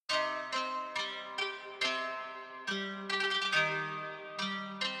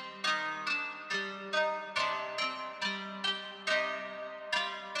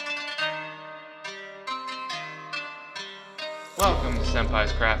Welcome to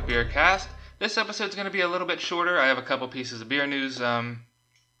Senpai's Craft Beer Cast. This episode's going to be a little bit shorter. I have a couple pieces of beer news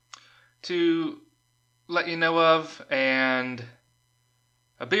to let you know of, and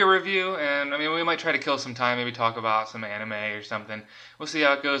a beer review, and we might try to kill some time, maybe talk about some anime or something. We'll see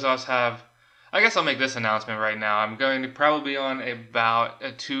how it goes. I guess I'll make this announcement right now. I'm going to probably be on about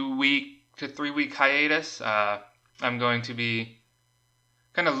a 2-week to 3-week hiatus. I'm going to be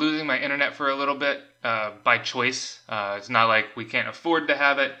kind of losing my internet for a little bit by choice. It's not like we can't afford to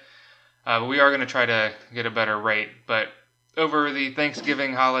have it, but we are going to try to get a better rate. But over the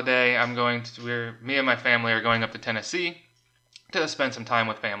Thanksgiving holiday, me and my family are going up to Tennessee to spend some time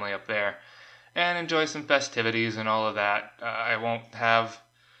with family up there and enjoy some festivities and all of that. I won't have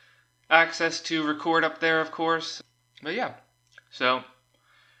access to record up there, of course. But yeah, so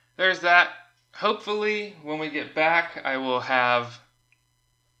there's that. Hopefully, when we get back, I'll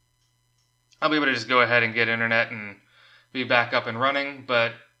be able to just go ahead and get internet and be back up and running.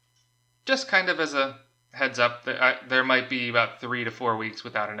 But just kind of as a heads up, there might be about 3 to 4 weeks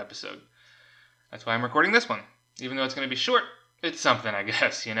without an episode. That's why I'm recording this one. Even though it's going to be short, it's something, I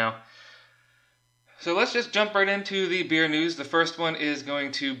guess, you know. So let's just jump right into the beer news. The first one is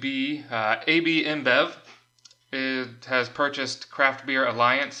going to be AB InBev. It has purchased Craft Beer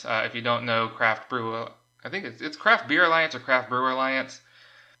Alliance. If you don't know I think it's Craft Beer Alliance or Craft Brewer Alliance.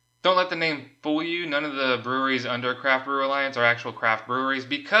 Don't let the name fool you. None of the breweries under Craft Brewer Alliance are actual craft breweries,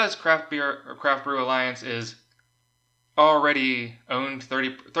 because Craft Brewer Alliance is already owned.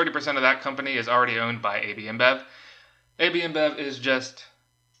 30% of that company is already owned by AB InBev. AB InBev is just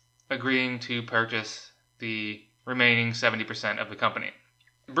agreeing to purchase the remaining 70% of the company.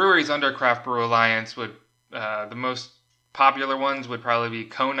 Breweries under Craft Brewer Alliance the most popular ones would probably be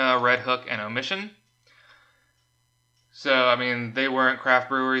Kona, Red Hook, and Omission. So, they weren't craft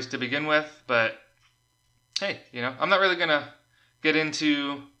breweries to begin with, but hey, I'm not really going to get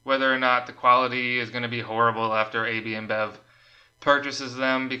into whether or not the quality is going to be horrible after AB InBev purchases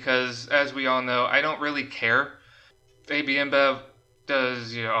them, because as we all know, I don't really care. AB InBev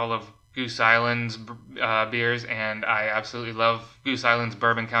does all of Goose Island's beers, and I absolutely love Goose Island's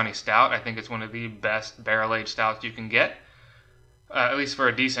Bourbon County Stout. I think it's one of the best barrel-aged stouts you can get, at least for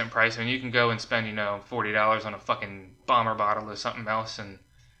a decent price. You can go and spend $40 on a fucking bomber bottle of something else, and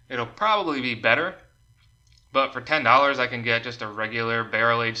it'll probably be better. But for $10, I can get just a regular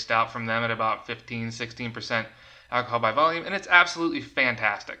barrel-aged stout from them at about 15-16% alcohol by volume, and it's absolutely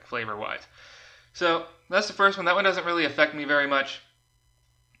fantastic flavor-wise. So that's the first one. That one doesn't really affect me very much,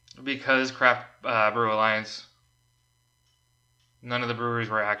 because Craft Brew Alliance, none of the breweries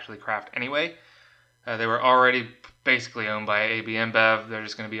were actually craft anyway. They were already basically owned by AB InBev. They're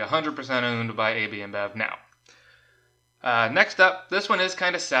just going to be 100% owned by AB InBev now. Next up, this one is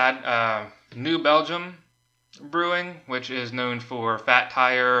kind of sad. New Belgium Brewing, which is known for Fat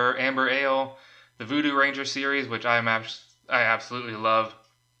Tire, Amber Ale, the Voodoo Ranger series, which I absolutely love.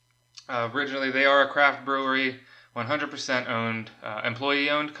 Originally, they are a craft brewery, 100% owned,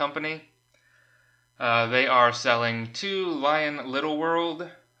 employee-owned company. They are selling to Lion Little World,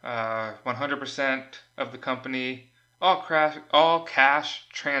 100% of the company, all cash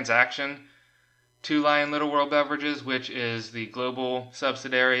transaction to Lion Little World Beverages, which is the global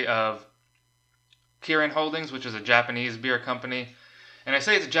subsidiary of Kirin Holdings, which is a Japanese beer company. And I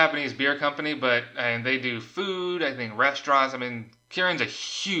say it's a Japanese beer company, but they do food, I think restaurants. Kirin's a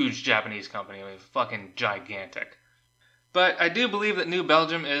huge Japanese company. Fucking gigantic. But I do believe that New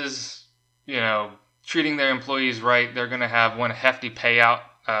Belgium is, treating their employees right. They're going to have one hefty payout.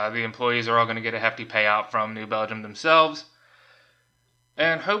 The employees are all going to get a hefty payout from New Belgium themselves.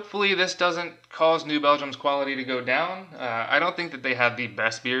 And hopefully this doesn't cause New Belgium's quality to go down. I don't think that they have the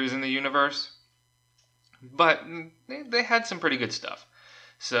best beers in the universe, but they had some pretty good stuff.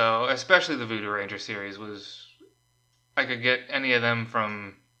 So, especially the Voodoo Ranger series I could get any of them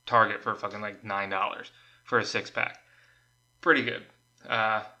from Target for fucking like $9 for a 6-pack. Pretty good.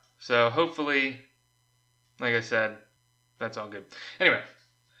 So hopefully, like I said, that's all good. Anyway.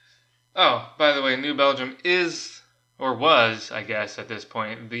 Oh, by the way, New Belgium is, or was, I guess, at this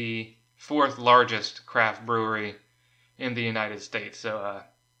point, the 4th largest craft brewery in the United States. So,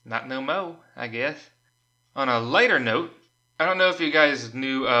 not no mo, I guess. On a lighter note, I don't know if you guys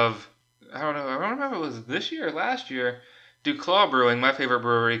knew of, I don't remember if it was this year or last year, Duclaw Brewing, my favorite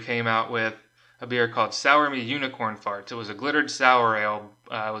brewery, came out with a beer called Sour Me Unicorn Farts. It was a glittered sour ale.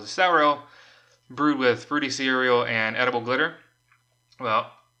 It was a sour ale brewed with fruity cereal and edible glitter.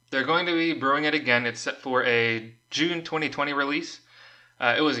 Well, they're going to be brewing it again. It's set for a June 2020 release.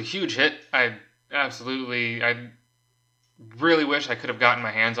 It was a huge hit. I really wish I could have gotten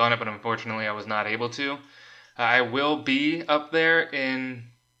my hands on it, but unfortunately I was not able to. I will be up there in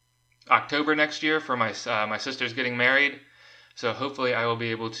October next year for my sister's getting married. So hopefully I will be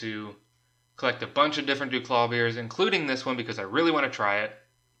able to collect a bunch of different Duclaw beers, including this one because I really want to try it.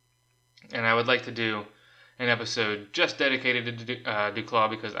 And I would like to do an episode just dedicated to Duclaw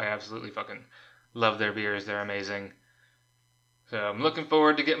because I absolutely fucking love their beers. They're amazing. So I'm looking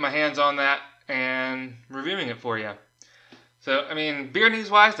forward to getting my hands on that and reviewing it for you. So, I mean, beer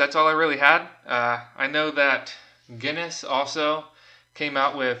news-wise, that's all I really had. I know that Guinness also came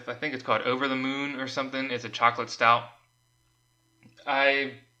out with, I think it's called Over the Moon or something. It's a chocolate stout.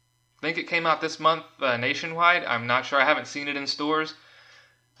 I think it came out this month nationwide. I'm not sure. I haven't seen it in stores.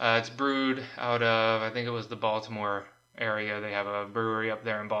 It's brewed out of, I think it was the Baltimore area. They have a brewery up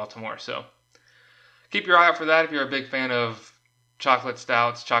there in Baltimore. So keep your eye out for that if you're a big fan of chocolate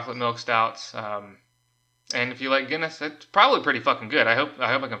stouts, chocolate milk stouts. And if you like Guinness, it's probably pretty fucking good. I hope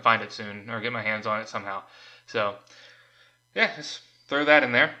I can find it soon or get my hands on it somehow. So yeah, just throw that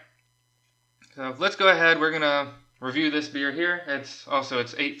in there. So let's go ahead. We're going to review this beer here. It's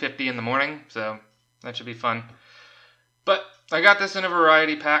 8:50 in the morning, so that should be fun. But I got this in a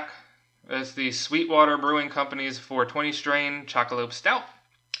variety pack. It's the Sweetwater Brewing Company's 420 strain Chocolate Stout.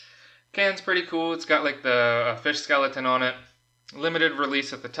 Can's pretty cool. It's got like the fish skeleton on it. Limited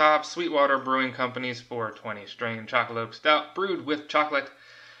release at the top. Sweetwater Brewing Company's 420 strain Chocolate Stout brewed with chocolate.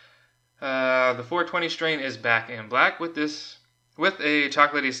 The 420 strain is back in black with a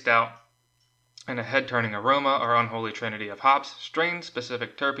chocolatey stout and a head-turning aroma or unholy trinity of hops,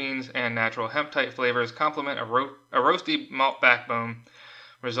 strain-specific terpenes, and natural hemp-type flavors complement a roasty malt backbone,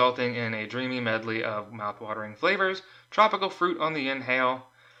 resulting in a dreamy medley of mouth-watering flavors, tropical fruit on the inhale,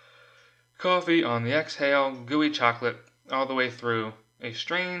 coffee on the exhale, gooey chocolate all the way through. A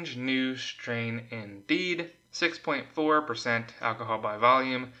strange new strain indeed. 6.4% alcohol by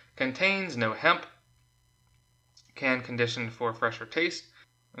volume. Contains no hemp. Can conditioned for fresher taste.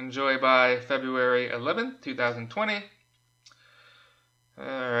 Enjoy by February 11th, 2020.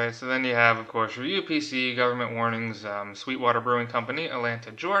 Alright, so then you have, of course, review PC, government warnings, Sweetwater Brewing Company,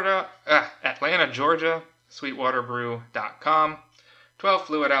 Atlanta, Georgia, sweetwaterbrew.com, 12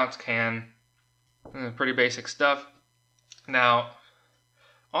 fluid ounce can, pretty basic stuff. Now,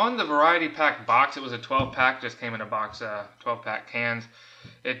 on the variety pack box, it was a 12 pack, just came in a box, 12 pack cans.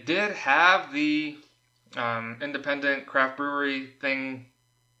 It did have the independent craft brewery thing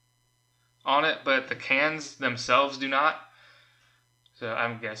on it, but the cans themselves do not. So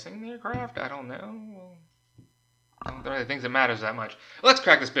I'm guessing they're craft. I don't know. I don't really think it matters that much. Let's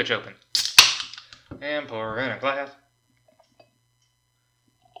crack this bitch open and pour in a glass.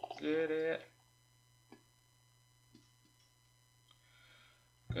 Get it.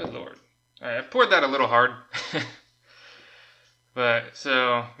 Good lord. Alright, I poured that a little hard. But,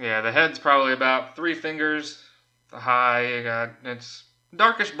 so, yeah, the head's probably about 3 fingers. The high, it's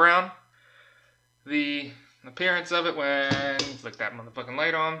darkish brown. The appearance of it when you flick that motherfucking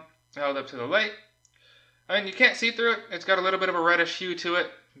light on, held up to the light. I mean, you can't see through it. It's got a little bit of a reddish hue to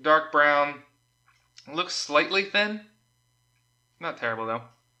it. Dark brown. It looks slightly thin. Not terrible, though.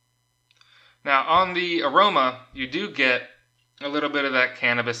 Now, on the aroma, you do get a little bit of that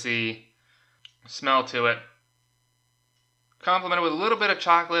cannabis-y smell to it. Complemented with a little bit of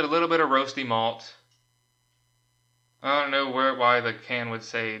chocolate, a little bit of roasty malt. I don't know why the can would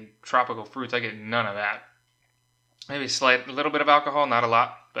say tropical fruits. I get none of that. Maybe a little bit of alcohol, not a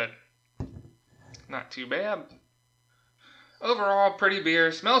lot, but not too bad. Overall, pretty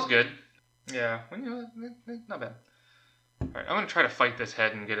beer. Smells good. Yeah, not bad. Alright, I'm going to try to fight this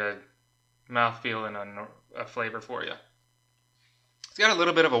head and get a mouthfeel and a flavor for you. It's got a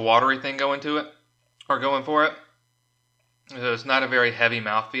little bit of a watery thing going for it. So it's not a very heavy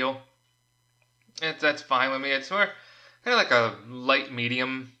mouthfeel. That's fine with me. It's more kind of like a light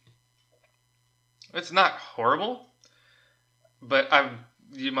medium. It's not horrible, but I've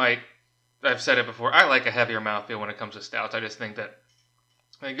said it before, I like a heavier mouthfeel when it comes to stouts. I just think that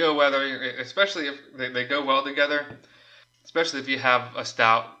they go especially if they go well together, especially if you have a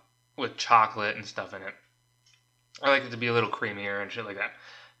stout with chocolate and stuff in it. I like it to be a little creamier and shit like that,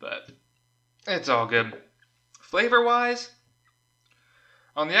 but it's all good. Flavor-wise,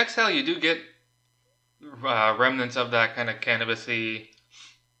 on the exhale, you do get remnants of that kind of cannabis-y,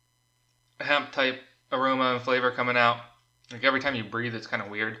 hemp-type aroma and flavor coming out. Like every time you breathe, it's kind of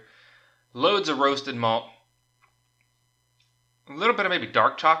weird. Loads of roasted malt. A little bit of maybe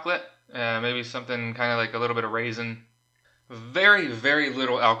dark chocolate. Maybe something kind of like a little bit of raisin. Very, very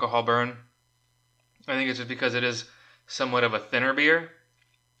little alcohol burn. I think it's just because it is somewhat of a thinner beer.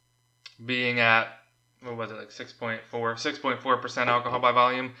 Being at, what was it, like 6.4% alcohol by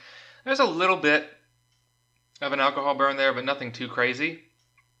volume. There's a little bit of an alcohol burn there, but nothing too crazy.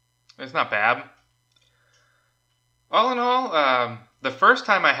 It's not bad. All in all, the first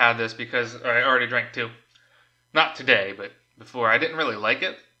time I had this, because I already drank two, not today, but before, I didn't really like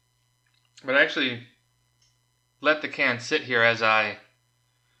it. But I actually let the can sit here as I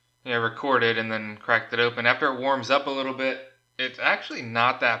recorded and then cracked it open. After it warms up a little bit, it's actually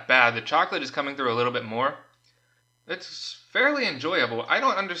not that bad. The chocolate is coming through a little bit more. It's fairly enjoyable. I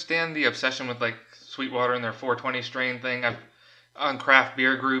don't understand the obsession with like Sweetwater and their 420 strain thing. I've on craft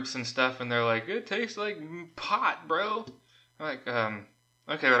beer groups and stuff, and they're like, it tastes like pot, bro. I'm like,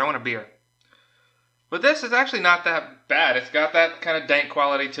 okay, but I want a beer. But this is actually not that bad. It's got that kind of dank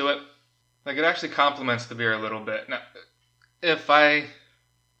quality to it. Like, it actually complements the beer a little bit. Now, if I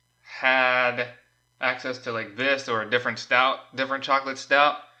had access to like this or a different chocolate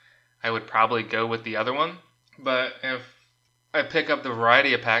stout, I would probably go with the other one. But if I pick up the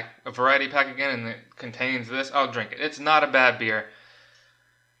variety pack again and it contains this, I'll drink it. It's not a bad beer,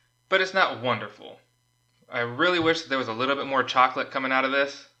 but it's not wonderful. I really wish that there was a little bit more chocolate coming out of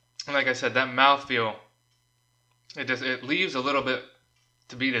this. And like I said, that mouthfeel, it leaves a little bit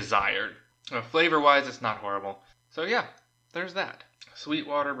to be desired. Flavor-wise, it's not horrible. So yeah, there's that.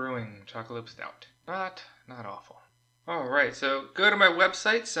 Sweetwater Brewing Chocolate Stout. Not awful. Alright, so go to my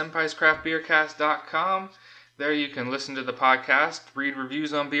website, senpaiscraftbeercast.com. There you can listen to the podcast, read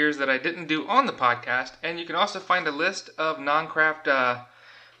reviews on beers that I didn't do on the podcast, and you can also find a list of non-craft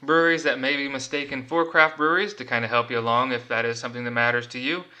breweries that may be mistaken for craft breweries to kind of help you along if that is something that matters to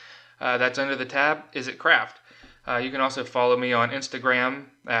you. That's under the tab, Is It Craft? You can also follow me on Instagram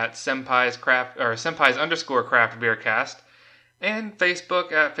at senpais_craftbeercast and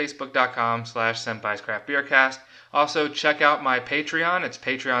Facebook at facebook.com/senpaiscraftbeercast. Also, check out my Patreon. It's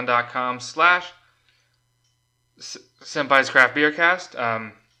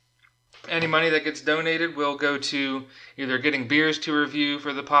patreon.com/senpaiscraftbeercast. Any money that gets donated will go to either getting beers to review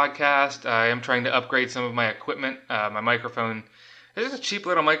for the podcast. I am trying to upgrade some of my equipment. My microphone is just a cheap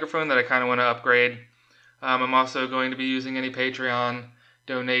little microphone that I kind of want to upgrade. I'm also going to be using any Patreon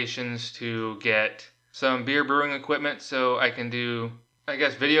donations to get some beer brewing equipment so I can do, I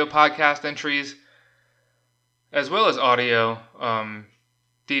guess, video podcast entries as well as audio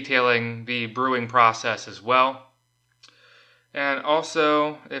detailing the brewing process as well. And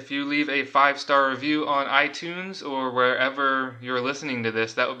also, if you leave a 5-star review on iTunes or wherever you're listening to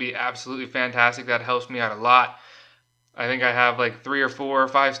this, that would be absolutely fantastic. That helps me out a lot. I think I have like 3 or 4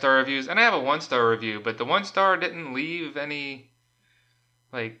 5-star reviews, and I have a 1-star review, but the 1-star didn't leave an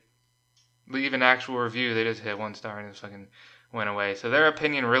actual review. They just hit 1 star and it just fucking went away. So their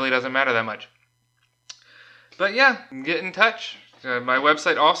opinion really doesn't matter that much. But yeah, get in touch. My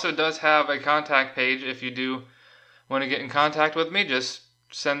website also does have a contact page. If you do want to get in contact with me, just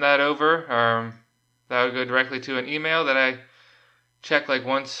send that over. That would go directly to an email that I check like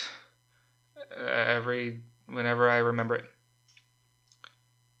once whenever I remember it.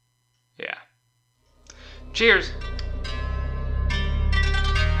 Yeah. Cheers!